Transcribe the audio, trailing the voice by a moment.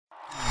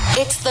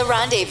It's The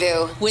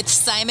Rendezvous with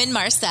Simon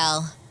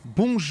Marcel.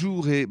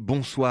 Bonjour et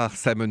bonsoir,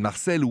 Simon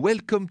Marcel.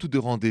 Welcome to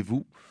The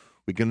Rendezvous.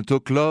 We're going to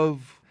talk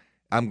love.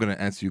 I'm going to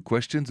answer your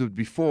questions. But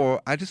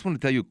before, I just want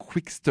to tell you a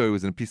quick story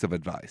and a piece of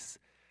advice.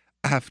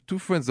 I have two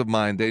friends of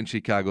mine. They're in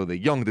Chicago. They're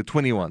young. They're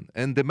 21.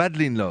 And they're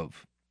madly in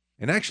love.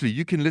 And actually,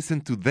 you can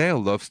listen to their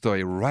love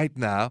story right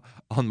now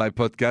on my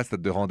podcast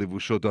at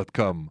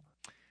therendezvousshow.com.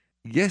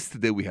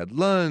 Yesterday, we had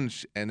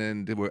lunch, and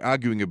then they were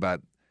arguing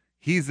about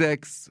his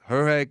ex,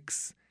 her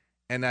ex.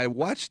 And I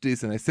watched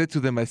this, and I said to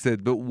them,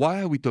 but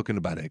why are we talking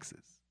about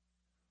exes?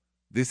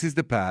 This is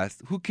the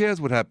past. Who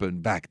cares what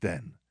happened back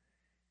then?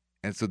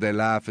 And so they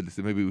laugh, and they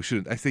say, maybe we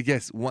shouldn't. I say,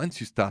 yes, once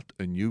you start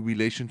a new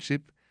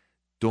relationship,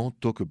 don't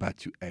talk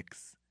about your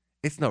ex.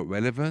 It's not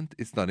relevant,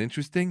 it's not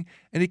interesting,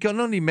 and it can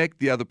only make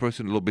the other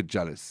person a little bit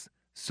jealous.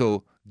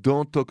 So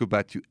don't talk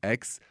about your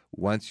ex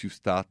once you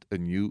start a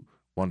new,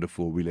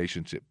 wonderful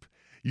relationship.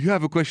 You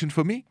have a question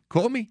for me?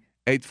 Call me,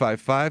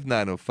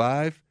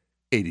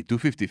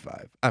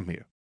 855-905-8255. I'm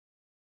here.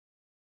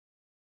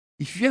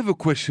 If you have a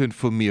question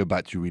for me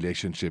about your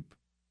relationship,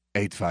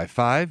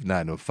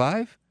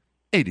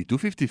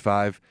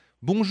 855-905-8255.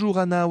 Bonjour,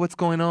 Anna. What's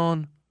going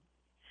on?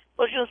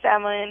 Bonjour,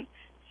 Simon.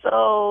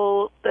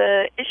 So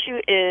the issue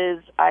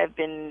is I've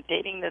been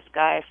dating this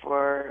guy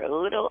for a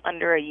little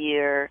under a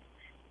year,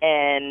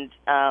 and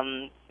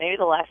maybe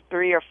the last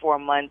 3 or 4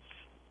 months,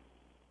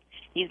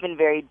 he's been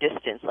very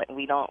distant. Like,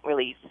 we don't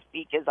really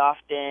speak as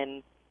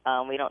often.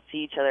 We don't see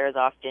each other as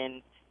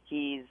often.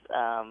 He's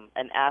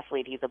an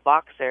athlete. He's a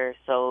boxer,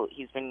 so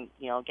he's been,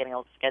 getting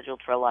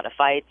scheduled for a lot of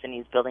fights, and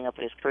he's building up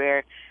his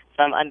career.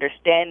 So I'm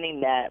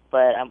understanding that,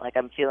 but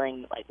I'm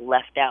feeling like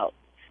left out.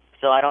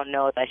 So I don't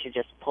know if I should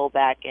just pull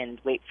back and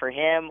wait for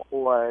him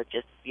or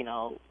just,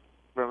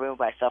 remove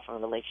myself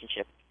from the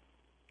relationship.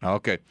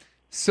 Okay.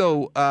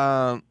 So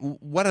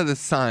what are the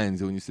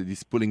signs when you say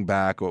he's pulling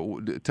back?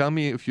 Or tell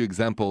me a few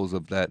examples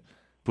of that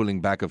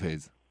pulling back of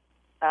his.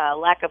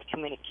 Lack of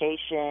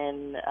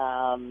communication,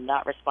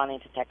 not responding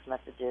to text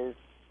messages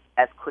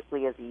as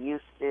quickly as he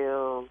used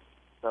to.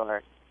 So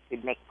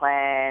we'd make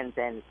plans,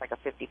 and it's like a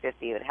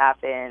 50-50 would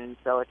happen.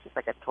 So it's just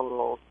like a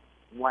total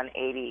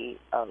 180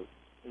 of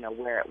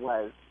where it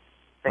was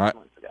 6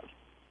 months ago.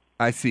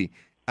 I see.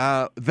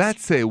 That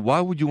say,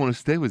 why would you want to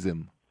stay with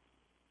him?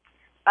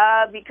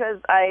 Because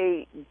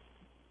I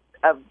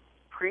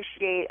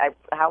appreciate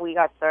how we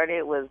got started.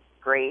 It was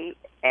great,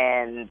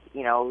 and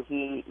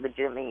he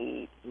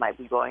legitimately might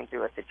be going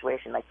through a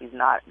situation like he's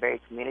not very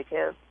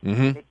communicative.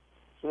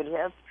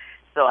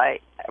 So I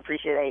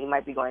appreciate that he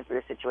might be going through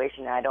a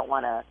situation, and I don't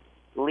want to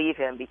leave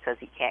him because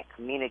he can't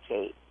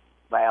communicate,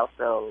 but I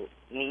also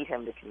need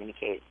him to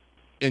communicate.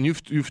 And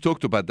you've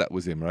talked about that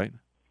with him, right?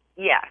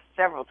 Yeah,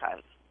 several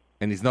times.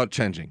 And he's not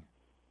changing?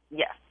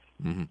 Yes.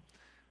 Mm-hmm.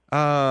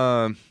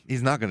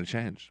 He's not going to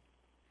change.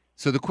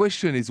 So the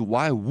question is,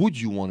 why would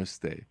you want to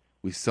stay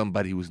with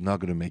somebody who's not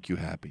going to make you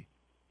happy?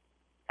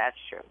 That's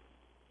true.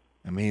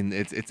 I mean,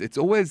 it's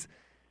always,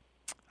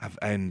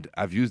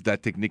 I've used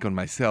that technique on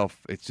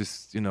myself. It's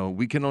just,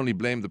 we can only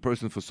blame the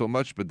person for so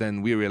much, but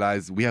then we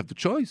realize we have the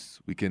choice.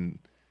 We can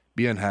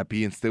be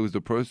unhappy and stay with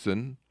the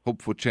person,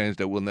 hope for change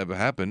that will never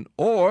happen,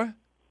 or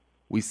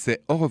we say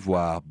au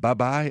revoir,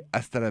 bye-bye,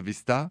 hasta la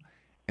vista,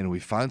 and we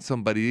find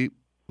somebody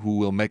who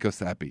will make us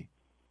happy.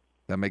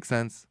 That makes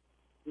sense?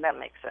 That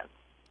makes sense.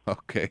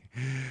 Okay.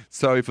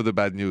 Sorry for the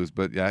bad news,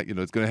 but yeah,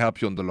 it's going to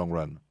help you in the long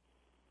run.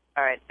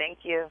 All right. Thank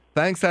you.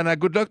 Thanks, Hannah.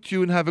 Good luck to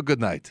you and have a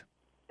good night.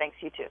 Thanks,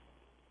 you too.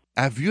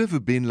 Have you ever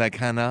been like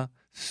Hannah,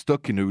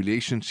 stuck in a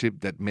relationship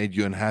that made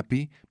you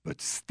unhappy,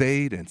 but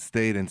stayed and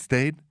stayed and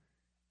stayed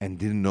and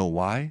didn't know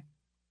why?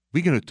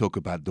 We're going to talk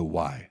about the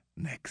why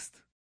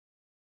next.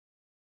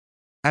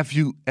 Have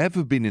you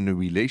ever been in a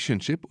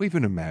relationship or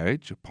even a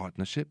marriage, a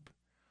partnership,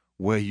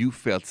 where you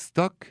felt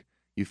stuck,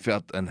 you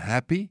felt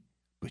unhappy,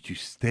 but you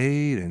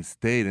stayed and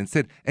stayed and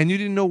stayed, and you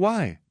didn't know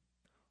why?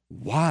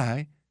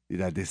 Why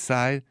did I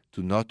decide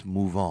to not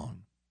move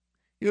on?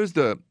 Here's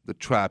the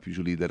trap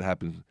usually that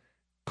happens.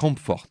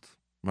 Comfort,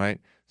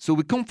 right? So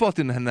we comfort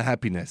in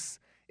unhappiness.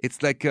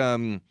 It's like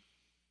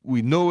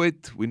we know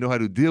it, we know how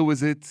to deal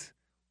with it,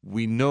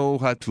 we know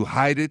how to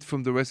hide it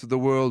from the rest of the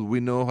world, we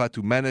know how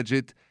to manage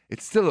it.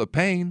 It's still a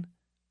pain,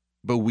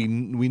 but we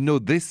know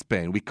this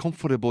pain. We're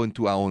comfortable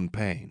into our own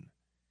pain.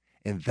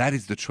 And that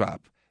is the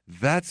trap.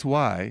 That's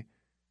why,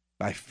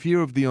 by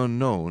fear of the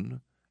unknown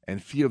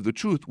and fear of the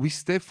truth, we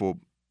stay for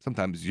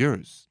sometimes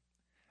years.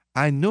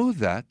 I know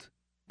that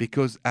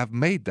because I've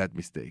made that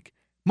mistake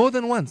more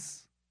than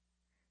once.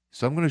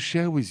 So I'm going to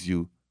share with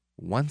you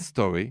one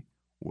story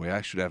where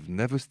I should have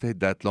never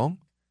stayed that long.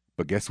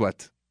 But guess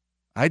what?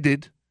 I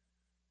did.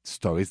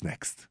 Story's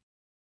next.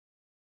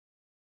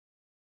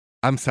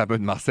 I'm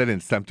Simon Marcel, and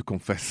it's time to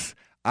confess.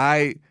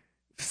 I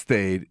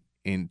stayed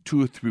in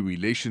 2 or 3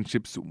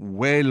 relationships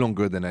way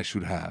longer than I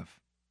should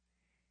have.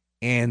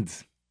 And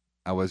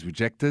I was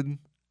rejected.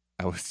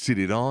 I was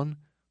cheated on.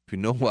 If you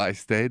know why I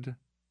stayed,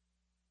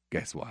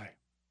 guess why?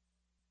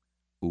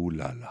 Ooh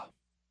la la.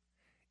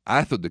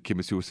 I thought the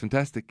chemistry was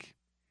fantastic.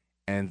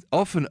 And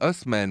often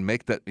us men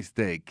make that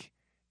mistake.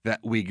 that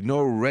we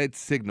ignore red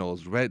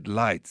signals, red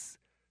lights,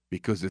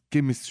 because the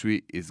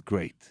chemistry is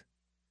great.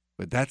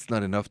 But that's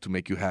not enough to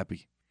make you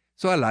happy.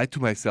 So I lied to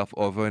myself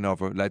over and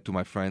over, lied to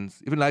my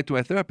friends, even lied to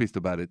my therapist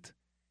about it.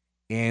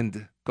 And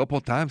a couple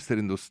of times stayed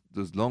in those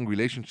long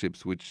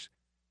relationships, which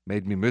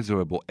made me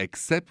miserable,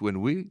 except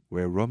when we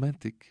were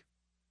romantic.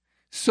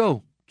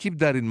 So keep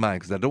that in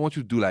mind, because I don't want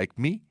you to do like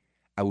me.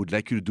 I would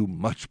like you to do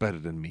much better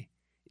than me.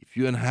 If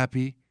you're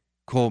unhappy,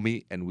 call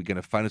me, and we're going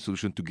to find a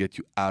solution to get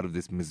you out of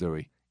this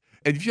misery.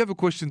 And if you have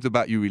questions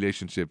about your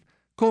relationship,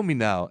 call me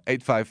now,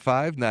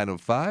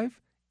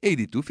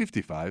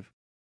 855-905-8255.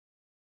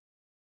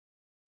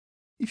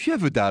 If you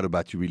have a doubt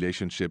about your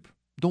relationship,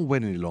 don't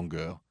wait any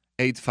longer.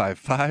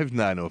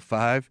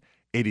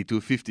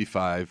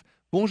 855-905-8255.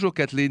 Bonjour,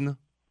 Kathleen.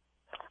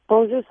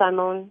 Bonjour,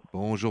 Simon.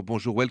 Bonjour,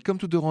 bonjour. Welcome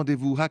to the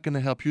rendezvous. How can I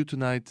help you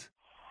tonight?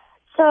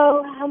 So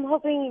I'm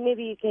hoping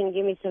maybe you can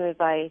give me some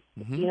advice.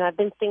 You know, I've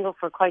been single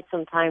for quite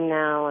some time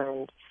now,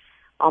 and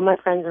all my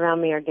friends around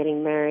me are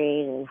getting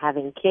married and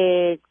having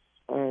kids,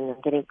 and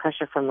I'm getting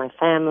pressure from my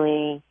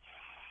family,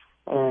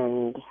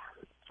 and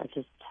I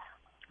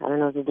don't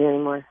know what to do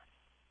anymore.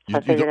 So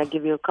I figured I'd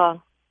give you a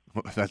call.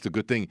 Well, that's a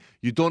good thing.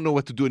 You don't know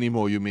what to do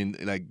anymore. You mean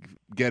like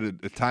get a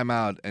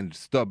timeout and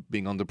stop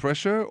being under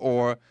pressure,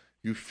 or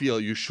you feel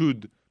you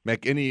should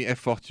make any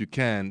effort you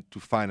can to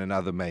find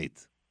another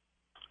mate?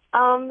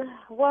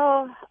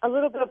 Well, a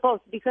little bit of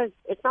both, because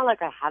it's not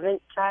like I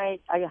haven't tried.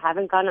 I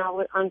haven't gone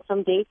out on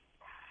some dates,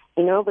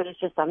 you know, but it's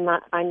just I'm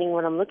not finding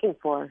what I'm looking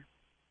for.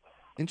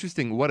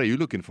 Interesting. What are you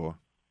looking for?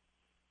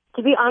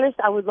 To be honest,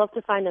 I would love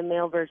to find a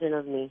male version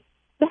of me.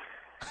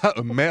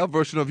 A male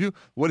version of you?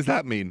 What does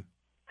that mean?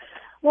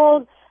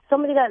 Well,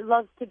 somebody that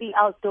loves to be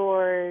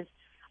outdoors,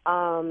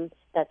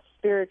 that's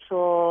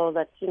spiritual,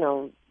 that's, you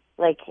know,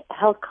 like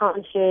health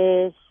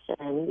conscious,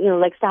 and, you know,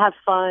 likes to have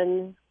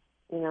fun,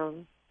 you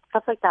know,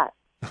 stuff like that.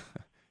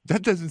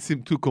 That doesn't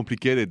seem too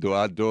complicated, though.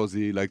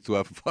 Outdoorsy, like to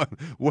have fun.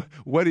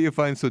 What do you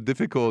find so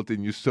difficult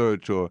in your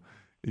search or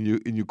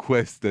in your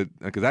quest? That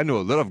because I know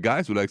a lot of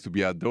guys who likes to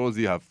be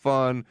outdoorsy, have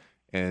fun,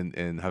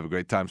 and have a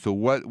great time. So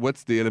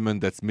what's the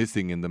element that's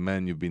missing in the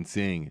men you've been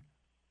seeing?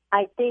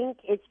 I think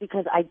it's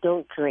because I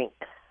don't drink.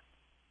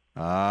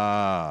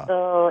 Ah.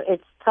 So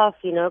it's tough,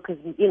 you know, because,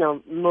 you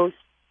know, most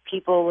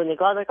people, when they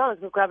go out, they're like, oh, let's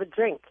go grab a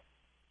drink.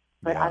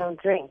 But Yeah. I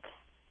don't drink.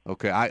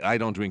 Okay, I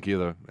don't drink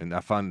either, and I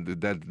find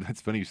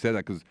that's funny you said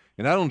that,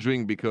 and I don't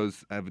drink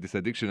because I have this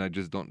addiction. I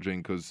just don't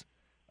drink because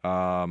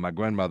my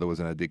grandmother was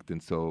an addict,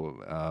 and so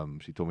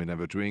she told me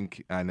never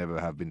drink. I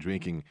never have been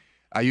drinking.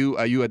 Are you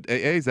at AA?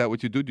 Is that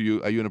what you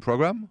do? Are you in a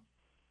program?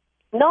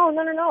 No.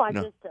 No.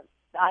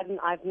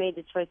 I've made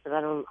the choice that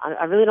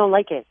I really don't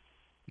like it.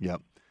 Yeah.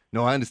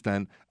 No, I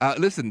understand.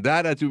 Listen,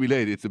 that I do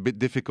relate. It's a bit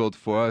difficult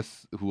for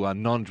us who are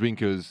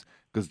non-drinkers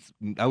because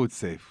I would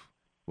say,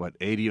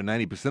 80 or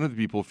 90% of the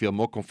people feel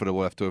more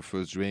comfortable after a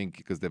first drink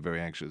because they're very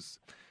anxious.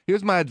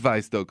 Here's my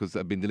advice, though, because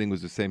I've been dealing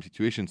with the same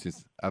situation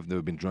since I've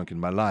never been drunk in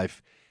my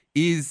life,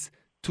 is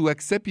to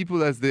accept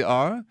people as they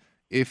are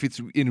if it's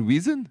in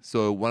reason.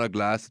 So 1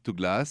 glass, 2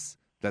 glass,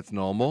 that's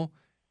normal.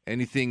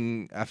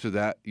 Anything after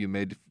that, you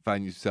may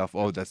find yourself,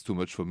 oh, that's too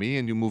much for me,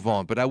 and you move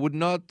on. But I would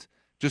not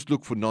just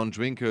look for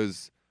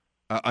non-drinkers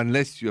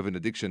unless you have an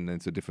addiction, then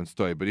it's a different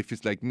story. But if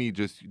it's like me,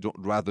 just you don't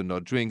rather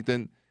not drink,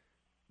 then,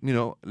 you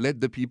know,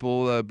 let the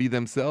people be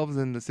themselves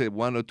and say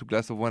 1 or 2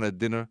 glasses of wine at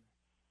dinner.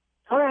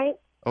 All right.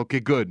 Okay,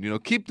 good. You know,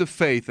 keep the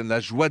faith and la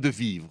joie de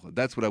vivre.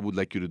 That's what I would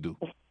like you to do.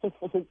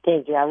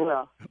 Thank you. I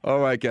will. All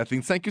right,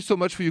 Kathleen. Thank you so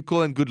much for your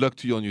call and good luck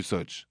to you on your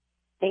search.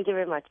 Thank you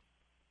very much.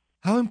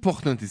 How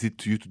important is it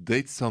to you to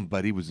date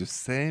somebody with the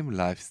same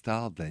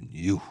lifestyle than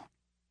you?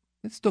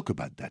 Let's talk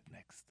about that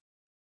next.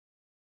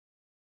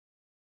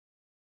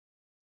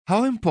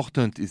 How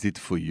important is it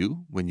for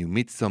you when you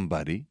meet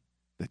somebody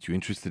that you're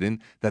interested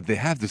in that they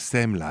have the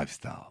same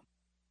lifestyle?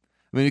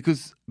 I mean,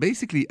 because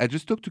basically, I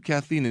just talked to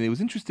Kathleen and it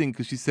was interesting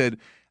because she said,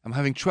 I'm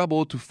having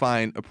trouble to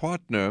find a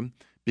partner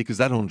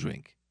because I don't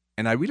drink.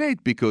 And I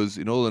relate because,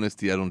 in all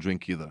honesty, I don't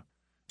drink either.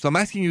 So I'm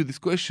asking you this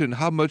question,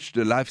 how much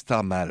the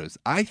lifestyle matters.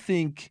 I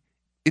think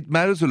it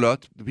matters a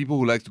lot. The people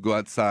who like to go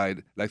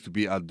outside, like to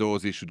be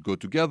outdoors, they should go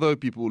together.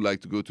 People who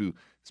like to go to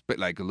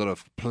like a lot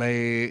of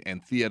play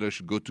and theater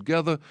should go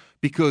together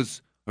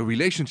because a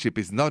relationship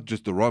is not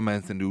just the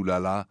romance and the ooh la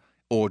la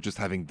or just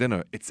having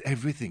dinner. It's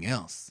everything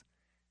else.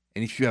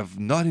 And if you have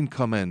not in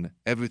common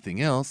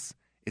everything else,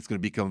 it's going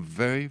to become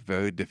very,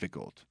 very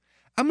difficult.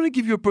 I'm going to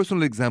give you a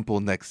personal example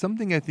next,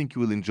 something I think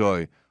you will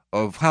enjoy,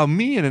 of how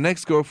me and an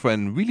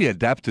ex-girlfriend really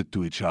adapted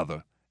to each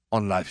other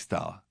on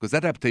lifestyle. Because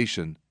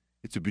adaptation,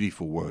 it's a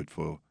beautiful word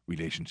for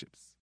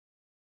relationships.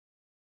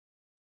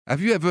 Have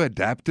you ever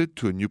adapted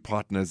to a new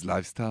partner's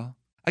lifestyle?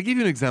 I'll give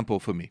you an example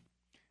for me.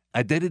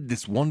 I dated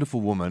this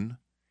wonderful woman,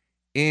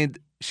 and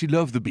she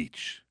loved the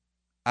beach.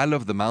 I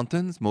love the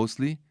mountains,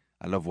 mostly.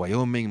 I love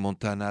Wyoming,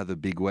 Montana, the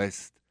Big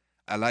West.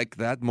 I like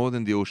that more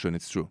than the ocean,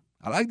 it's true.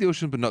 I like the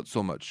ocean, but not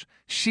so much.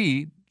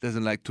 She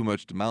doesn't like too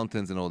much the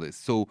mountains and all this.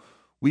 So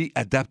we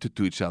adapted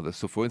to each other.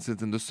 So for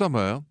instance, in the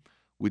summer,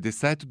 we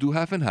decided to do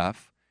half and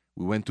half.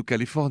 We went to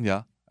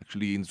California.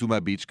 actually in Zuma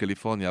Beach,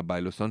 California, by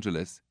Los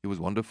Angeles. It was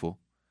wonderful.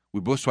 We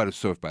both tried to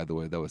surf, by the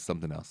way. That was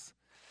something else.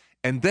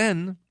 And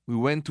then we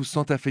went to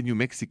Santa Fe, New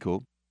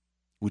Mexico,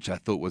 which I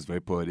thought was very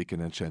poetic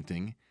and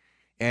enchanting.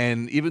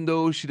 And even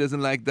though she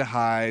doesn't like the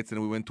heights,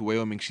 and we went to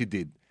Wyoming, she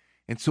did.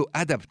 And so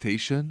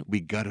adaptation,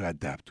 we got to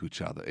adapt to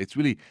each other. It's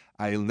really,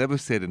 I'll never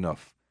say it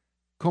enough.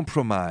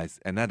 Compromise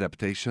and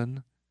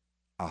adaptation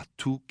are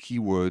two key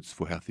words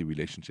for healthy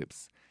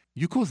relationships.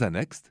 You call that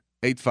next,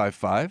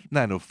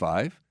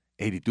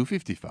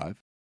 855-905-8255.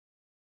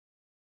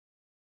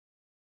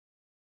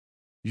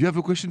 You have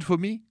a question for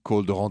me?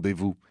 Call the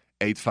rendezvous,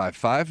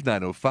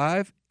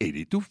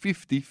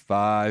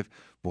 855-905-8255.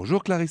 Bonjour,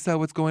 Clarissa,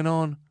 what's going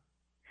on?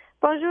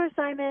 Bonjour,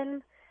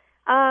 Simon.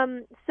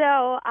 So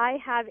I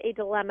have a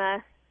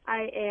dilemma.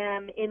 I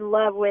am in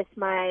love with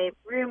my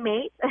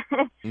roommate,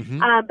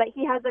 but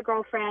he has a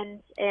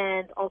girlfriend,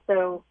 and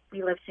also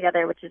we live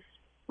together, which is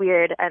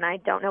weird, and I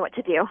don't know what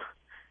to do.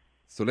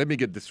 So let me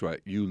get this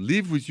right. You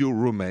live with your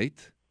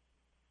roommate.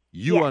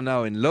 You Yes. are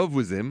now in love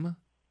with him.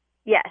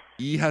 Yes.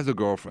 He has a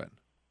girlfriend.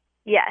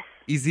 Yes.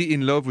 Is he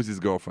in love with his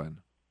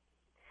girlfriend?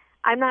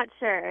 I'm not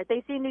sure.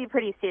 They seem to be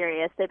pretty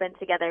serious. They've been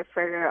together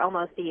for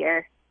almost a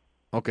year.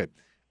 Okay.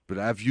 But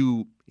have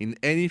you, in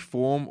any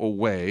form or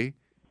way,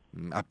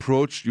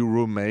 approached your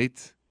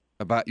roommate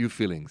about your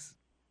feelings?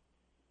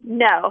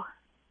 No.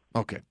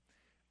 Okay.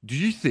 Do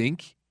you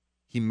think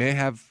he may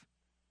have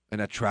an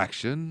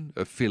attraction,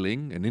 a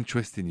feeling, an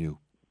interest in you?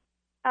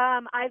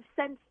 I've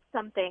sensed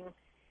something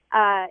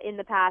in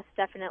the past,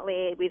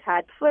 definitely. We've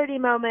had flirty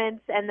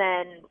moments, and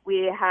then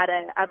we had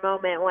a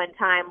moment one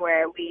time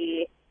where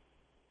we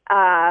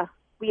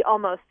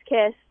almost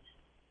kissed,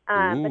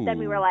 but then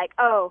we were like,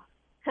 oh,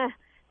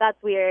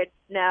 that's weird,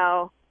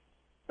 no.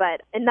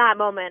 But in that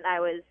moment, I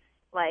was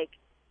like,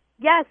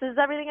 yes, this is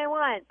everything I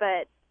want,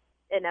 but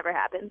it never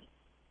happened.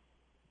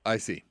 I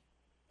see.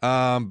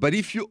 But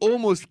if you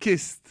almost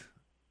kissed,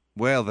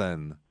 well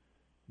then,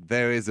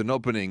 there is an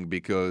opening,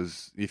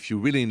 because if you're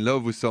really in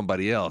love with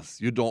somebody else,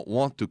 you don't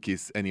want to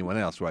kiss anyone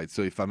else, right?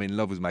 So if I'm in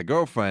love with my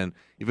girlfriend,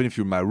 even if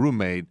you're my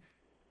roommate,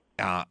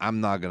 I'm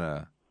not going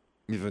to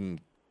even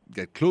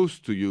get close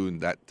to you in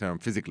that term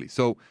physically.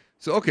 So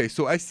okay,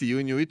 so I see you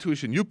in your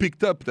intuition. You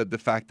picked up that the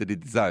fact that it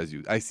desires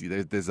you. I see,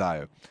 there's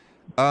desire.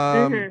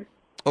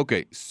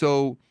 Okay,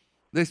 so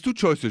there's two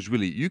choices,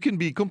 really. You can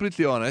be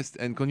completely honest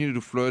and continue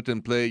to flirt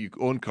and play your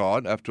own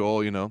card. After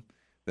all,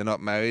 they're not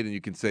married, and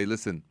you can say,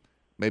 listen,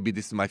 maybe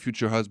this is my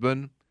future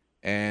husband,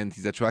 and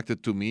he's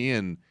attracted to me,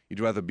 and he'd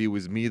rather be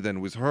with me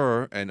than with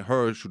her, and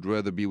her should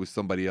rather be with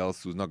somebody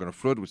else who's not going to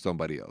flirt with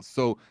somebody else.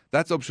 So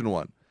that's option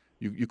one.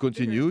 You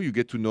continue, you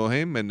get to know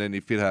him, and then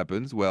if it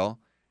happens, well,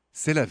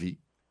 c'est la vie,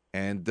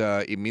 and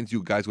it means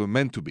you guys were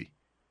meant to be.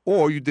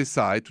 Or you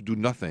decide to do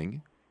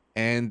nothing,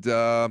 and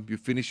you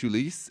finish your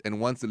lease, and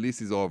once the lease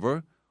is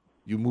over,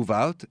 you move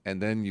out,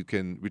 and then you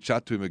can reach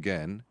out to him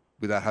again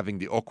without having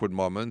the awkward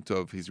moment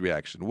of his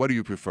reaction. What do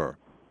you prefer?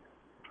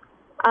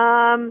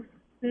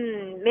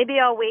 Maybe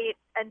I'll wait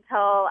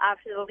until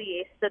after the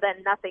lease, so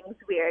then nothing's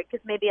weird,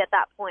 because maybe at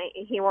that point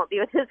he won't be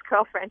with his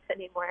girlfriend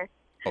anymore.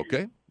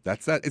 Okay,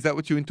 that's that. Is that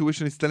what your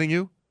intuition is telling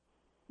you?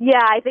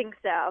 Yeah, I think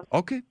so.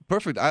 Okay,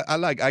 perfect.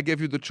 I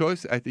gave you the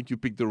choice. I think you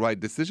picked the right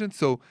decision,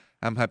 so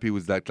I'm happy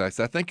with that,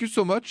 Clarissa. Thank you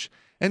so much,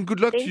 and good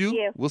luck to Thank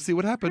you. We'll see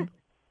what happens.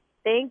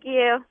 Thank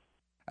you.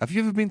 Have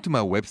you ever been to my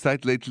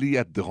website lately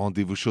at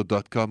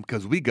therendezvousshow.com?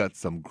 Because we got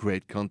some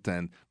great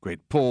content,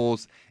 great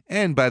polls.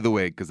 And by the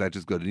way, because I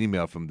just got an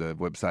email from the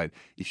website,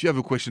 if you have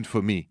a question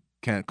for me,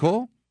 can't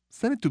call,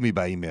 send it to me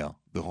by email,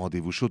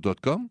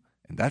 therendezvousshow.com,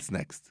 and that's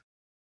next.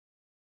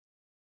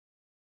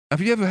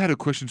 Have you ever had a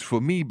question for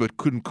me but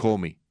couldn't call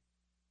me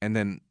and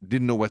then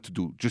didn't know what to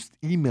do? Just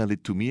email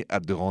it to me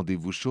at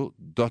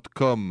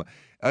therendezvousshow.com.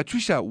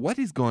 Trisha, what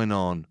is going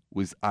on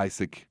with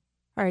Isaac?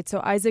 All right, so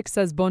Isaac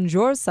says,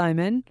 Bonjour,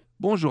 Simon.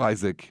 Bonjour,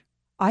 Isaac.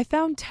 I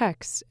found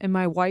texts in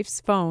my wife's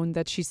phone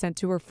that she sent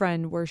to her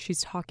friend where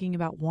she's talking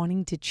about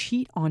wanting to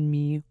cheat on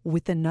me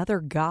with another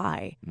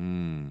guy.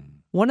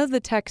 One of the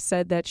texts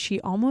said that she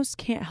almost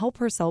can't help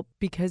herself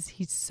because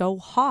he's so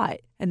hot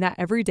and that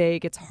every day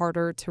it gets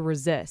harder to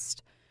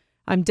resist.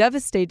 I'm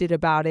devastated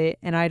about it,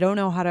 and I don't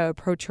know how to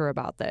approach her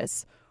about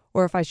this,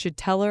 or if I should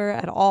tell her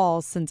at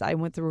all since I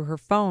went through her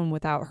phone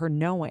without her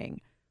knowing.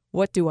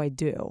 What do I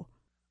do?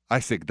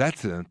 Isaac,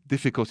 that's a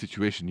difficult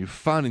situation. You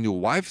found in your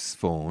wife's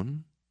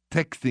phone,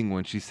 texting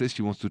when she says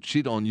she wants to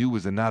cheat on you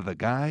with another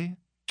guy.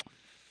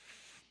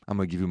 I'm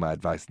going to give you my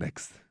advice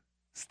next.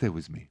 Stay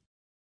with me.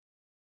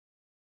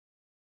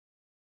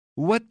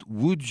 What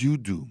would you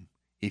do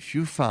if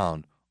you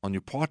found on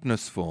your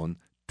partner's phone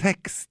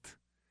text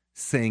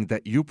saying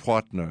that your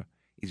partner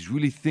is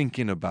really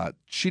thinking about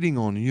cheating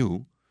on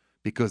you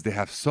because they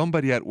have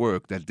somebody at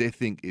work that they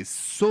think is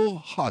so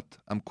hot,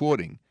 I'm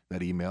quoting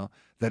that email,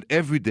 that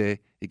every day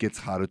it gets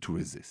harder to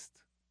resist?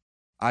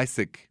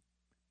 Isaac,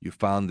 you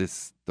found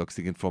this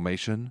toxic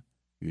information.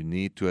 You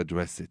need to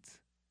address it.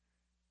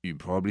 You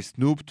probably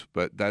snooped,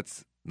 but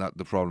that's not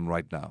the problem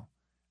right now.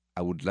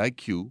 I would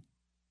like you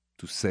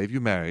to save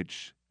your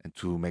marriage and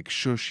to make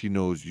sure she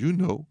knows you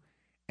know,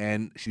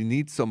 and she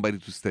needs somebody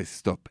to say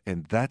stop,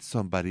 and that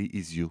somebody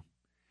is you.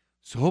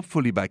 So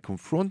hopefully by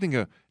confronting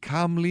her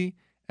calmly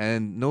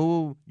and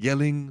no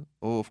yelling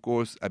or, of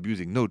course,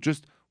 abusing. No,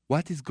 just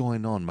what is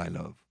going on, my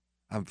love?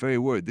 I'm very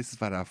worried. This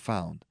is what I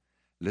found.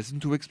 Listen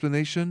to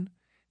explanation,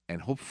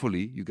 and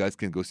hopefully you guys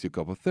can go see a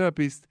couple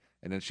therapists,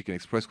 and then she can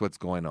express what's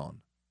going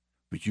on.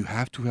 But you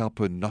have to help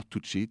her not to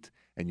cheat,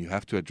 and you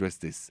have to address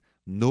this.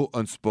 No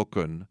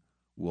unspoken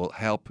will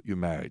help your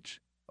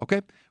marriage.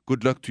 Okay?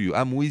 Good luck to you.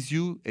 I'm with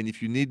you, and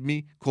if you need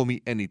me, call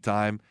me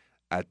anytime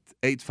at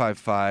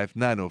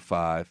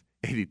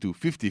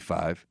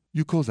 855-905-8255.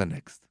 Your calls are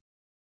next.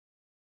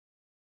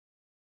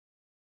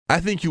 I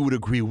think you would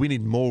agree we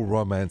need more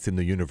romance in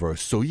the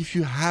universe. So if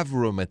you have a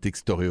romantic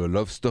story or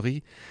love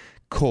story,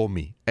 call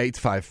me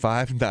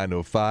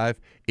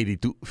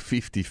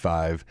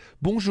 855-905-8255.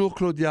 Bonjour,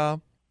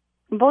 Claudia.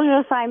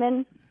 Bonjour,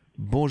 Simon.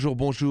 Bonjour,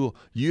 bonjour.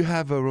 You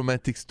have a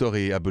romantic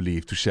story, I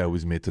believe, to share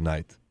with me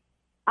tonight.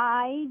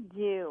 I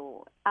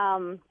do.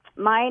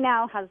 My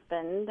now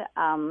husband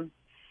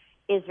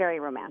is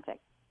very romantic.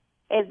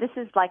 This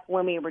is like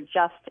when we were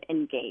just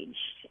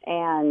engaged,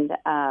 and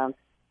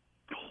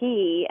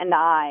he and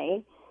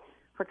I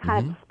were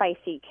kind of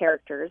spicy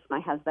characters,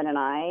 my husband and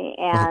I,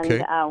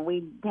 and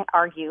we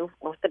argue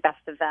with the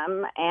best of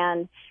them,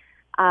 and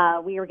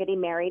we were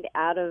getting married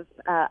out of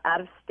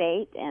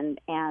state, and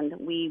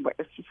we were,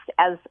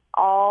 as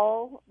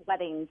all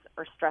weddings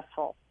are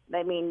stressful.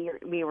 I mean,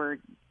 we were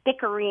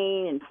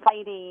bickering and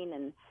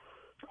fighting,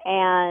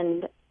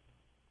 and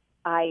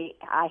I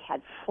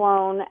had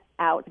flown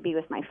out to be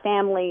with my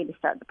family to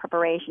start the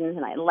preparations,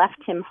 and I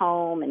left him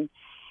home,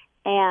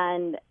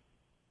 and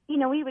you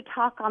know, we would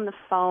talk on the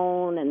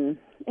phone, and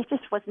it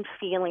just wasn't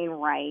feeling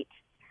right.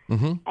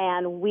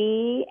 And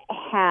we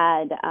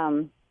had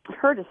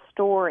heard a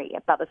story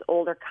about this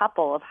older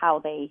couple of how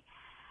they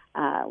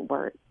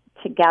were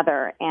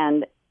together,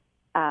 and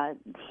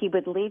he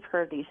would leave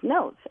her these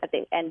notes at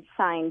the end,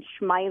 signed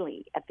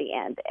Schmiley at the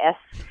end,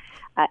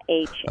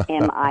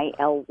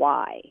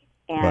 Schmily,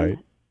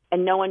 and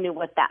no one knew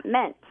what that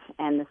meant.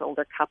 And this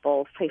older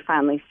couple, he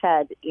finally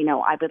said, you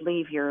know, I would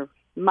leave your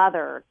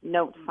mother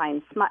note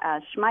signed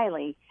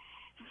Schmiley,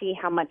 see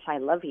how much I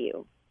love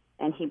you.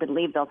 And he would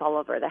leave those all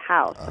over the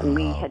house. And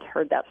we had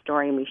heard that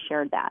story, and we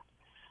shared that.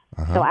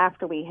 So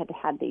after we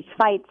had these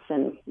fights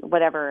and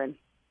whatever,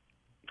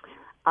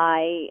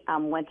 I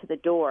went to the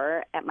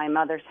door at my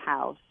mother's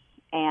house,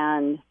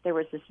 and there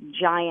was this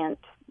giant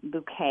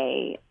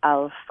bouquet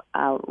of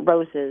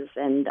roses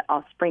and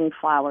spring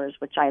flowers,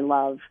 which I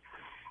love.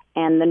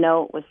 And the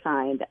note was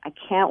signed, I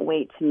can't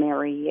wait to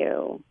marry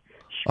you,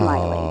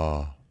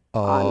 Schmiley,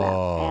 on that.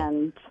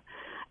 And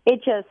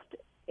it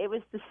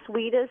was the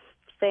sweetest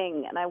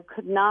thing, and I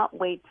could not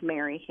wait to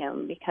marry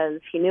him because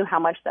he knew how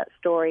much that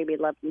story, we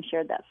loved and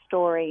shared that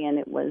story, and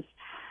it was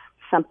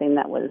something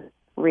that was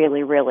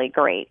really, really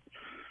great.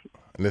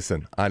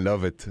 Listen, I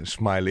love it,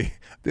 Schmiley.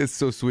 It's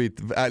so sweet.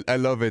 I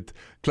love it.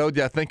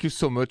 Claudia, thank you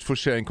so much for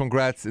sharing.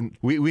 Congrats. And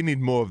we need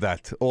more of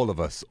that, all of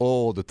us,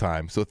 all the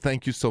time. So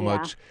thank you so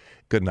much.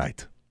 Good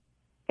night.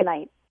 Good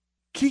night.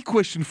 Key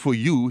question for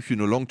you if you're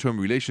in a long-term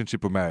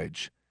relationship or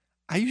marriage.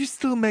 Are you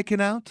still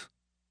making out?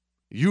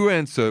 Your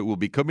answer will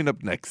be coming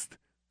up next.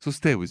 So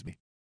stay with me.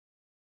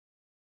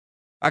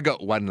 I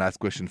got one last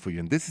question for you,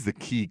 and this is a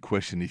key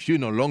question. If you're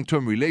in a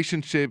long-term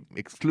relationship,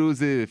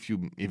 exclusive, if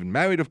you're even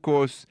married, of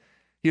course,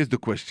 here's the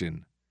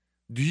question.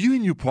 Do you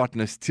and your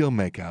partner still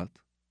make out?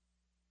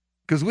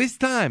 Because with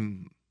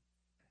time,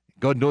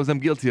 God knows I'm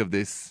guilty of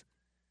this,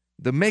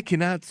 the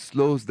making out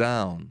slows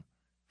down,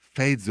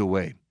 fades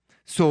away.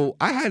 So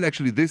I had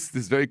actually this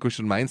very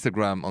question on my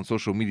Instagram, on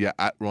social media,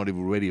 at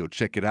Rendezvous Radio.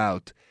 Check it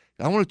out.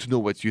 I wanted to know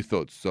what you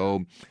thought.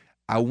 So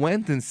I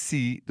went and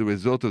see the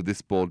result of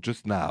this poll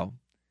just now.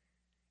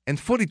 And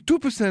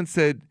 42%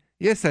 said,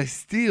 yes, I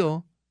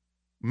still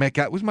make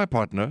out with my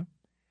partner.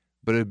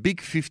 But a big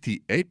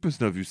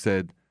 58% of you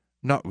said,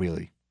 not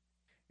really.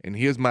 And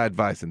here's my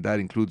advice, and that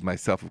includes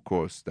myself, of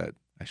course, that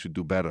I should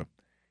do better.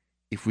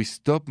 If we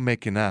stop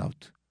making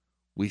out,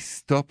 we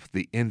stop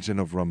the engine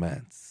of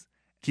romance.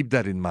 Keep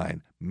that in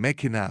mind.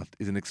 Making out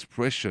is an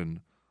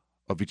expression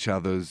of each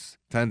other's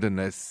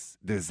tenderness,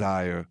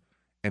 desire,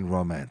 and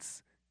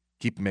romance.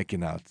 Keep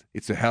making out.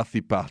 It's a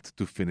healthy part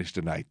to finish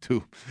the night,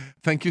 too.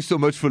 Thank you so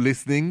much for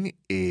listening,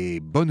 et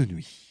bonne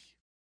nuit.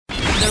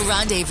 The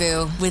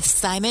Rendezvous with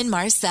Simon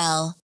Marcel.